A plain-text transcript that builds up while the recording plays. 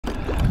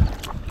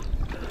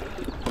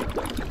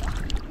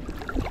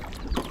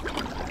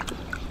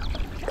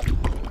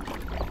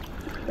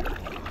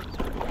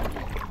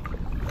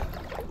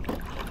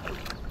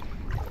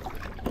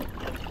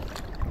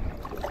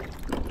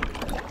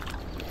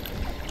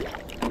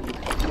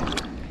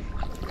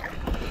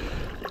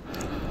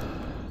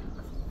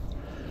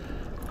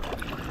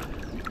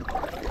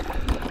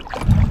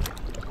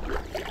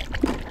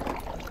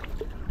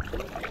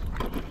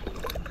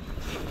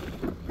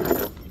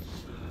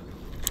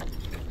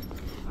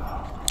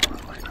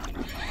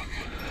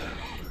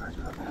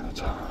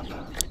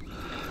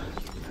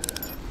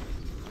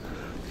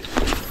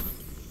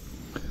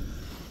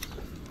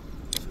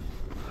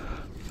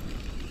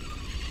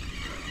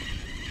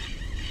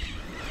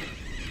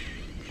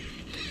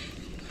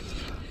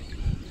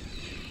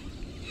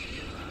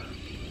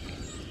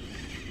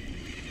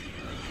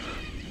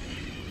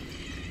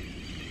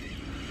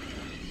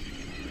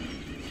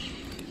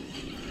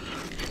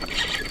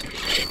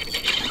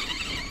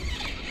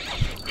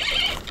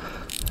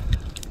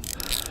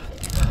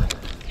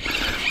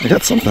I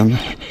got something.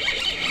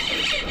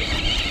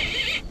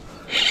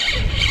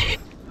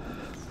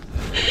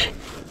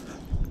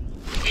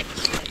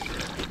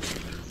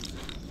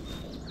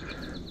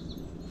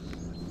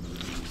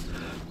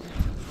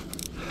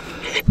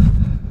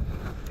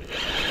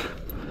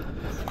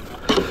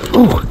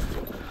 Oh!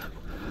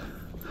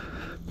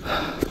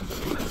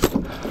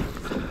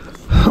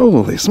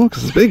 Holy smokes,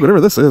 this is big,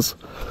 whatever this is.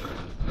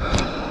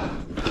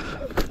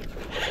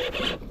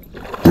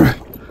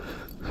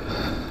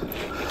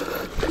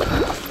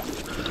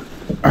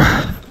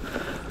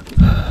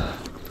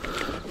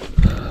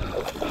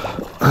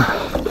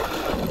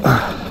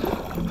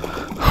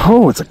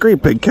 Oh, it's a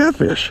great big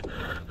catfish.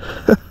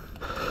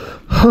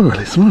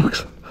 Holy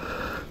smokes.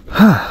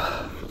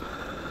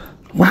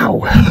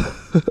 Wow.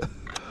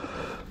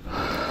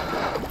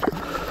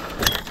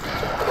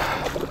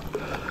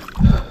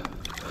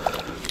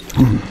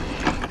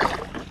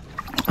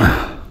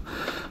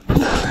 Put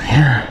this in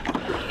here.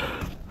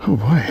 Oh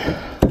boy.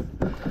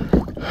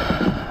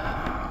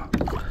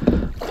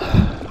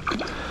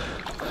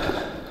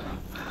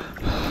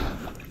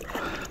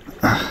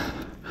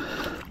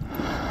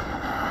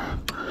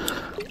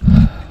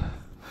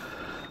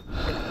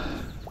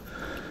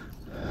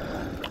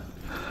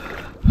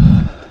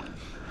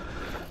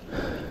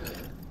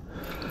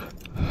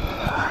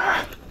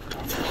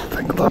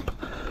 Tangled up.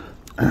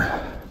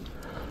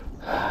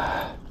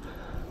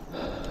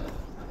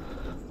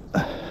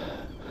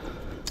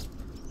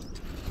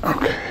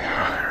 Okay,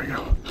 there we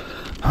go.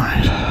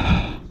 Alright.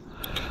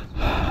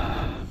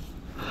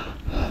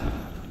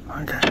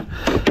 Okay.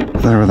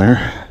 Is that over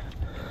there?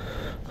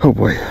 Oh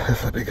boy,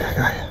 that's a big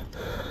guy.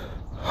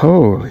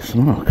 Holy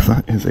smokes,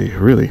 that is a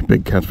really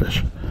big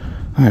catfish.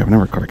 I have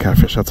never caught a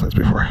catfish that size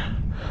before.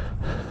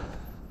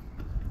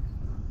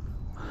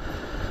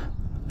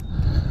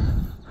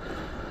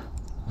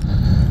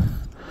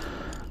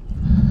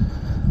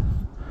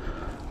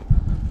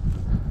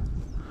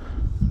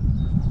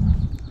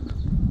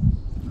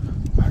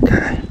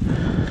 Okay.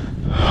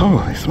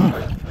 Holy smoke.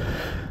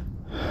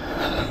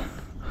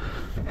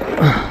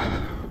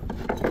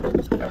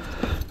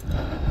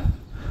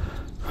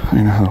 I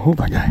don't know how to hold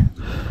that guy.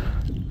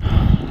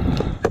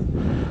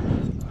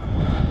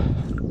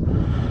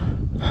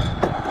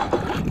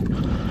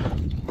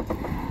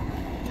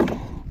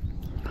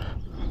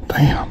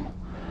 Damn.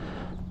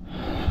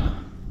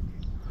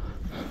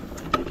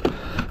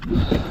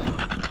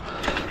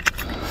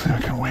 Let's see if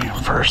I can weigh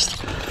him first.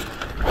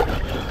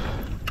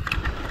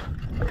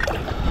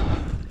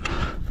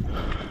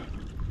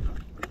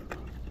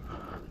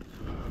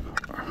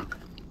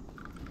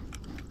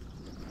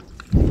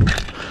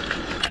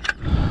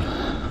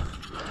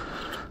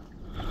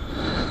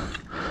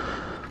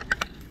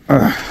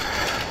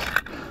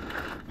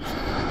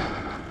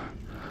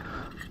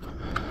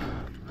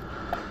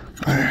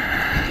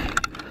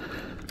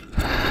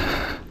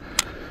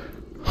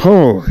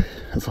 Holy,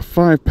 that's a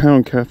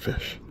 5-pound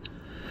catfish.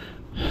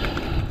 Okay,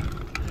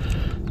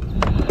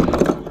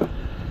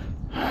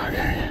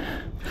 I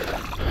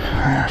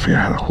gotta figure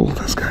out how to hold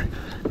this guy.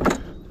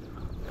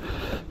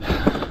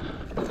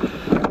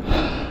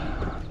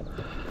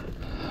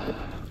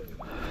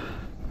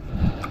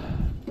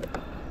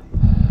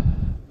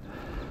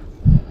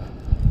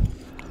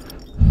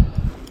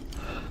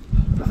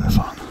 Put this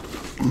on.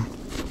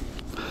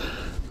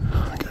 I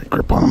got a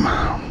grip on him.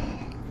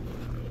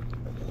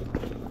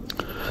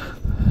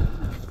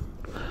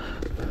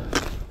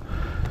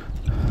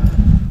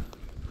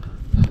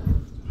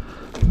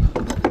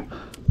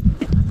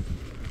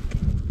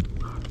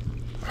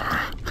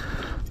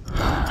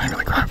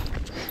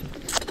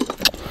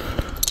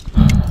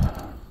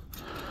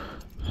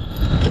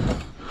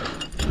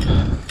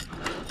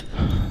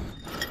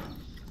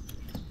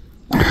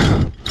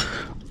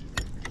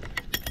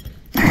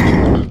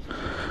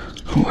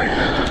 Holy.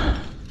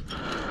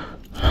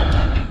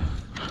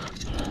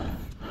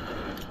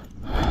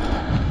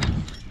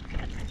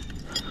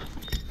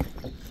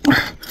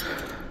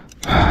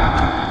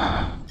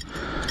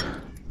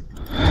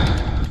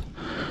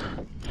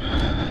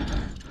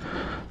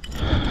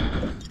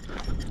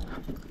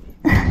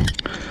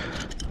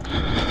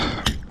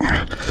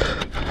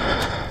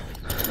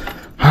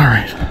 All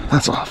right,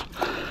 that's off.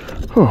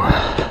 Whew.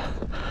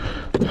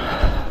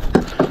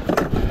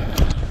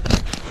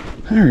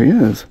 There he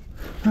is.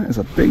 That is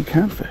a big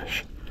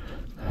catfish.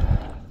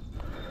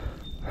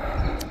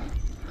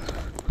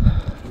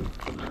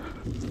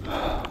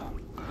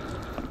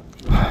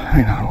 I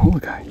know how to hold a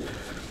guy.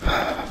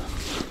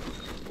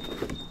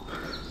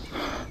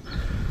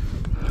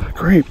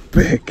 Great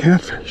big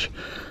catfish.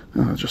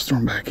 Oh, just throw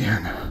him back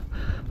in.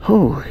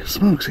 Holy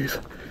smokes, he's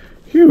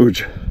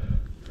huge.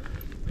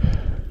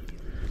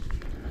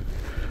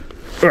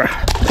 Ugh.